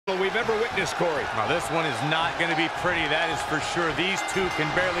we've ever witnessed, Corey. Now, this one is not going to be pretty, that is for sure. These two can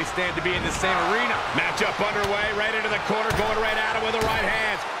barely stand to be in the same arena. Matchup underway, right into the corner, going right at him with the right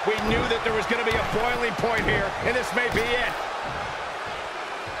hands. We knew that there was going to be a boiling point here, and this may be it.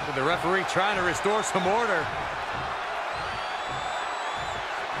 The referee trying to restore some order.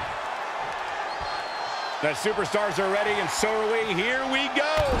 The superstars are ready, and so are we. Here we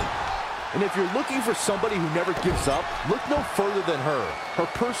go. And if you're looking for somebody who never gives up, look no further than her. Her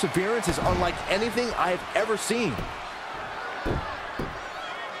perseverance is unlike anything I have ever seen.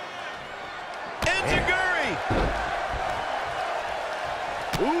 Enziguri!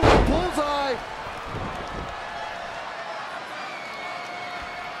 Ooh, bullseye!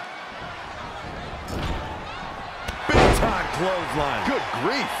 Big time clothesline. Good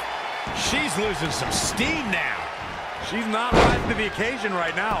grief. She's losing some steam now. She's not rising to the occasion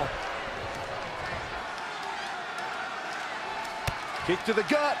right now. Kick to the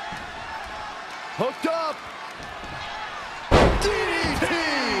gut. Hooked up. DDT!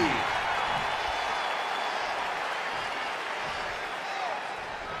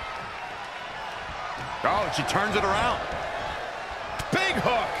 Oh, and she turns it around. Big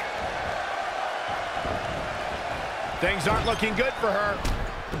hook. Things aren't looking good for her.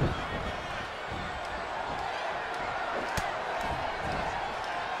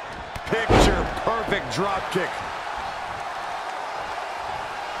 Picture perfect drop kick.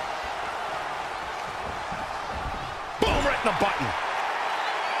 Boom, right in the button.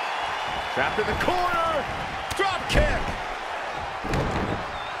 Trapped in the corner. Drop kick.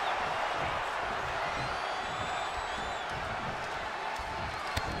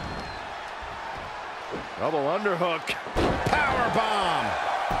 Double underhook. Power bomb.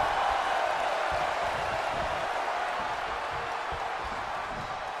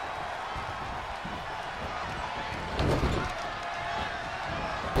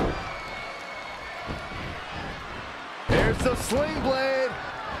 There's the sling blade.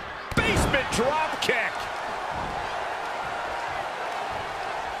 Basement drop kick.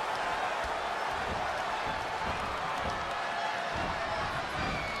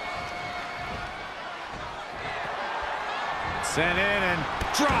 Sent in and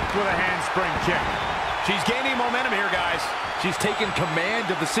dropped with a handspring kick. She's gaining momentum here, guys. She's taken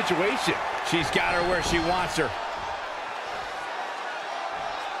command of the situation. She's got her where she wants her.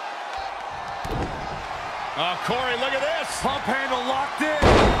 Oh, Corey, look at this. Pump handle locked in.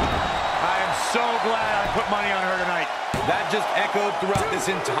 I am so glad I put money on her tonight. That just echoed throughout this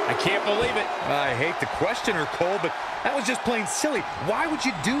entire... I can't believe it. I hate to question her, Cole, but that was just plain silly. Why would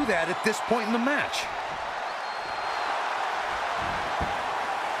you do that at this point in the match?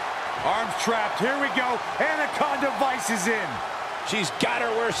 Arms trapped. Here we go. Anaconda Vice is in. She's got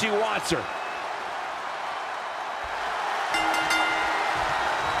her where she wants her.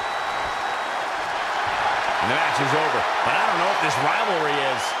 And the match is over, but I don't know what this rivalry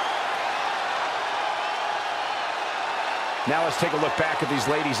is. Now let's take a look back at these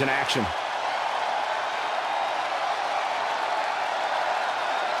ladies in action.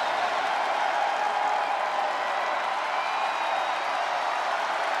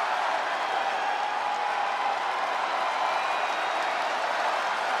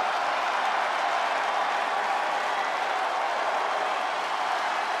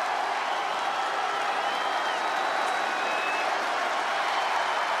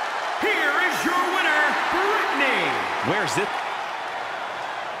 Your winner, Brittany. Where's it?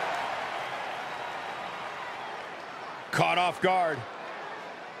 Caught off guard.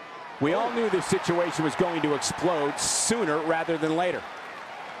 We all knew this situation was going to explode sooner rather than later.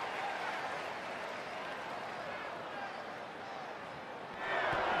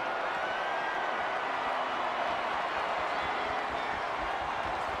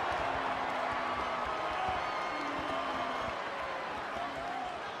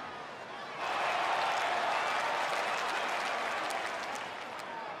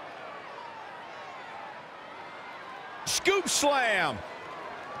 Scoop slam.